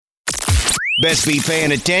Best be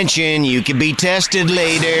paying attention. You can be tested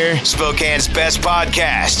later. Spokane's best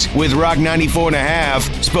podcast with Rock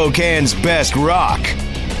 94.5, Spokane's best rock.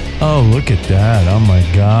 Oh, look at that. Oh, my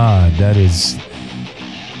God. That is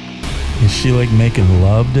she like making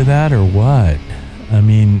love to that or what? I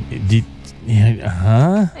mean,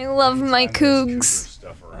 I love my cougs.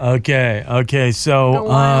 Okay. So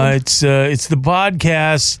it's the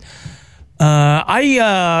podcast.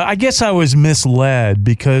 I guess I was misled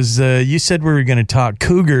because you said we were going to talk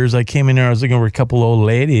cougars. I came in there. I was looking for a couple old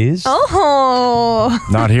ladies. Oh,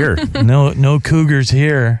 Not here. No cougars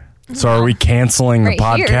here. So are we canceling the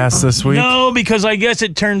podcast this week? No, because I guess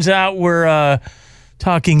it turns out we're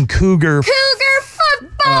talking cougar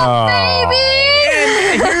football, baby!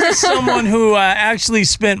 And here's someone who actually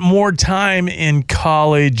spent more time in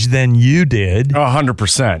college than you did.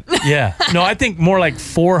 100%. Yeah. No, I think more like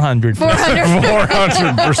 400%.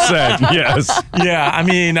 400%, yes. Yeah, I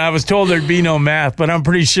mean, I was told thered be no math, but I'm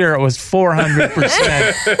pretty sure it was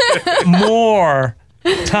 400% more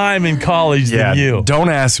time in college than you. Don't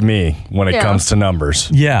ask me when it comes to numbers.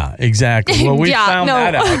 Yeah, exactly. Well, we found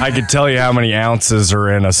that out. I could tell you how many ounces are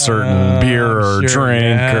in a certain beer or drink.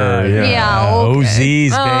 Okay. OZs,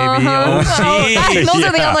 baby. OZs. Those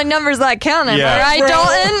are the only numbers that count, right,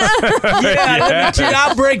 Dalton? Yeah,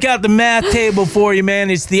 I'll break out the math table for you, man.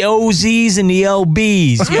 It's the OZs and the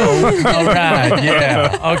LBs. All right,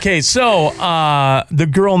 yeah. Okay, so the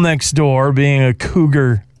girl next door being a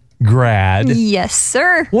cougar grad. Yes,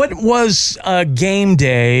 sir. What was game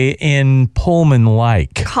day in Pullman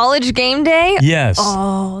like? College game day? Yes.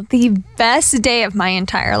 Oh, the best day of my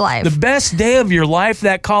entire life. The best day of your life,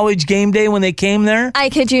 that college game day when they came there?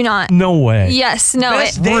 I kid you not. No way. Yes, no.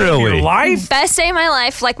 Best day of your life? Best day of my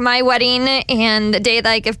life, like my wedding and the day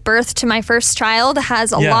that I give birth to my first child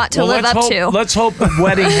has a lot to live up to. Let's hope the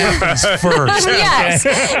wedding happens first. Yes.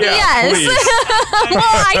 Yes. Well,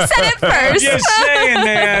 I said it first. Just saying,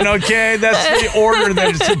 man. Okay, that's the order that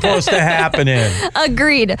it's supposed to happen in.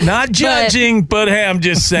 Agreed. Not judging, but hey, I'm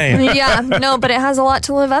just saying. Yeah, no, but it has a lot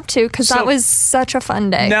to live up to because that was such a fun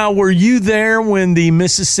day. Now, were you there when the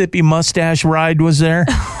Mississippi Mustache ride was there?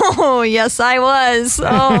 Oh, yes, I was.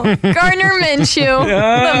 Oh, Gardner Minshew,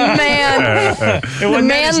 the man. The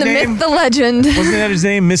man, the myth, the legend. Wasn't that his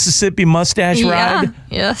name, Mississippi Mustache Ride?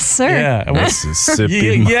 Yes, sir. Yeah, Mississippi.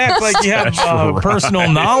 You act like you have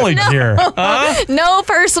personal knowledge here. No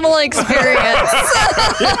personal experience.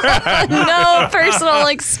 No personal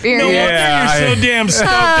experience. No wonder you're so damn stoked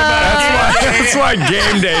about it. That's why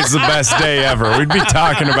game day is the best day ever. We'd be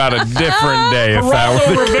talking about a different day if that were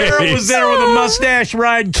the Rivera case. was there with a mustache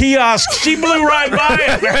ride kiosk. She blew right by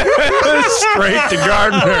it. Straight to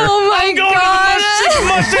Gardner. Oh my God.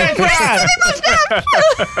 Mustache ride.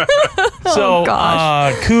 So,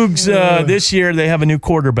 Cougs, this year they have a new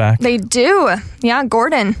quarterback. They do. Yeah,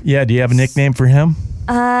 Gordon. Yeah, do you have a nickname for him?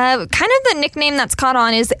 Kind of the nickname that's caught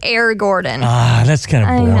on is Air Gordon. That's kind of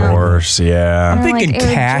boring. Of course, yeah. I'm thinking like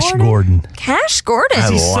Cash Gordon. Cash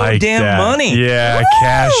Gordon. He's so damn money. Yeah,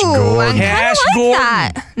 Cash Gordon. Cash Gordon.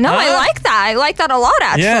 That. No, I like that. I like that a lot,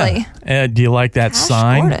 actually. Yeah. Do you like that Cash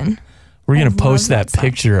sign? Gordon. We're going to post that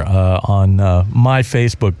picture on my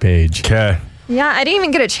Facebook page. Okay. Yeah, I didn't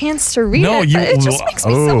even get a chance to read it, but it just makes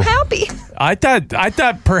me so happy. I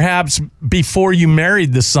thought perhaps before you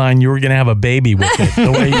married the sign, you were going to have a baby with it.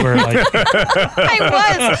 The way you were like, I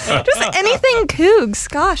was just anything Cougs.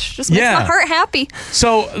 Gosh, just makes my heart happy.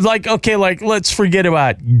 So, let's forget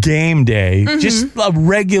about game day. Mm-hmm. Just a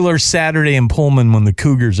regular Saturday in Pullman when the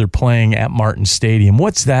Cougars are playing at Martin Stadium.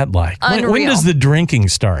 What's that like? When does the drinking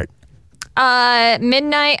start?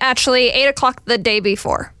 Midnight. Actually, 8:00 the day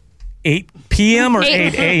before. 8 p.m. or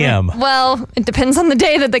 8 a.m.? Well, it depends on the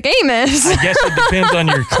day that the game is. I guess it depends on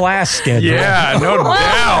your class schedule. Yeah, no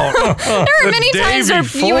doubt. There are many times where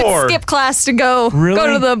you would skip class to go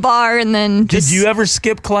to the bar and then just... Did you ever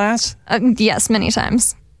skip class? Yes, many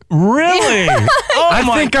times. Really? I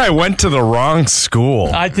think I went to the wrong school.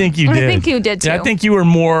 I think you did. I think you did too. I think you were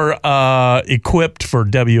more equipped for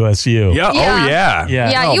WSU. Yeah. Oh yeah.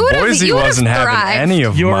 Yeah. No, Boise wasn't having any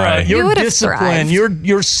of my. Your discipline,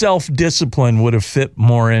 your self-discipline would have fit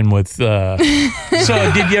more in with. So,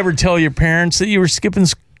 did you ever tell your parents that you were skipping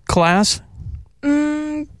class?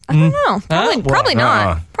 I don't know. Probably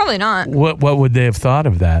not. Probably not. What would they have thought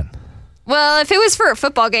of that? Well, if it was for a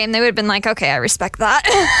football game, they would have been like, okay, I respect that.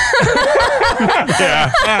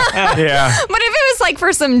 Yeah. But if it was like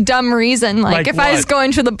for some dumb reason, like if I was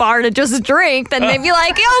going to the bar to just drink, then they'd be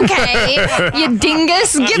like, okay, you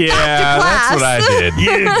dingus, get back to class. That's what I did.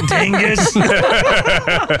 You dingus.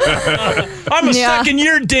 I'm a second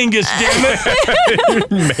year dingus, damn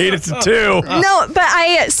it. Made it to 2. No,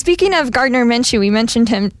 but speaking of Gardner Minshew, we mentioned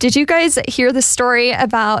him. Did you guys hear the story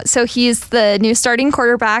about, so he's the new starting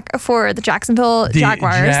quarterback for the Jacksonville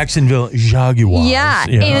Jaguars. Jacksonville Jaguars. Yeah.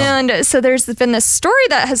 And so there's been this story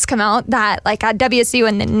that has come out that like at WSU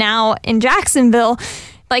and then now in Jacksonville,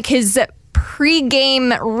 like his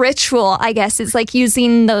pre-game ritual, I guess, is like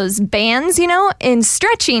using those bands, in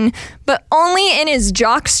stretching, but only in his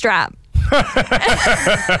jock strap. Only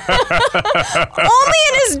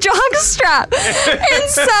in his jock strap. And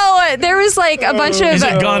so there was like a bunch of... Is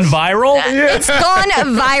it gone viral? It's gone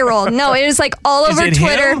viral. No, it was like all over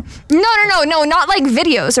Twitter. Him? No, not like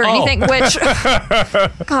videos or anything, which,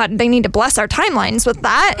 God, they need to bless our timelines with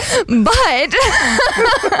that.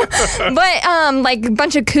 But like a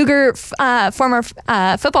bunch of Cougar former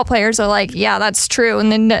football players are like, yeah, that's true. And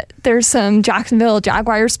then there's some Jacksonville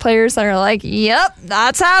Jaguars players that are like, yep,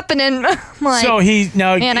 that's happening. Like, so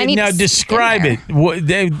describe it.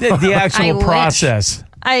 The actual process.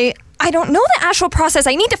 I don't know the actual process.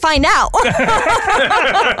 I need to find out.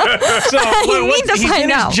 He's in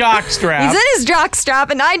his jock strap. He's in his jock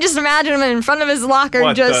strap, and I just imagine him in front of his locker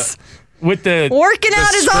with the working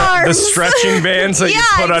out his arms. The stretching bands that you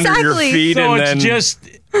put under your feet. So and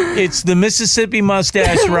it's the Mississippi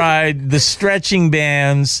Mustache ride, the stretching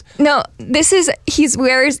bands. No, he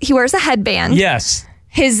wears a headband. Yes.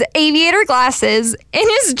 His aviator glasses, in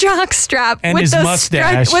his jock strap, and his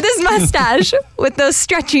mustache, with those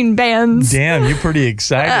stretching bands. Damn, you're pretty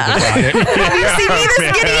excited about it. Have you seen me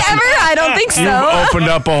this giddy ever? I don't think so. You opened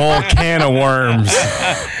up a whole can of worms.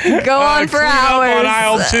 Go on for hours. On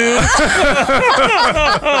aisle 2.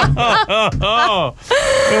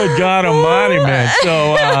 Good God Almighty, man!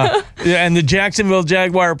 So, and the Jacksonville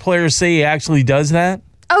Jaguar players say he actually does that.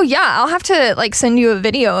 Oh yeah, I'll have to like send you a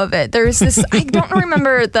video of it. There's this, I don't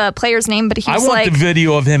remember the player's name, but I want the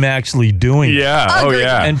video of him actually doing it.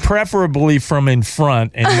 Yeah, and preferably from in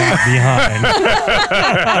front and not behind.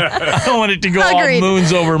 I don't want it to go all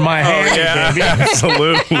moons over my head. Yeah, baby.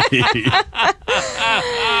 Absolutely.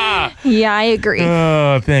 Yeah, I agree.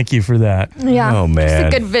 Oh, thank you for that. Yeah. Oh man,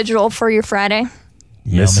 it's a good visual for your Friday.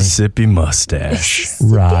 Mississippi Mustache.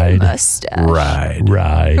 Ride.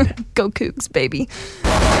 Go Cougs, baby.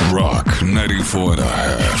 Rock 94.5.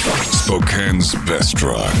 Spokane's best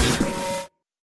rock.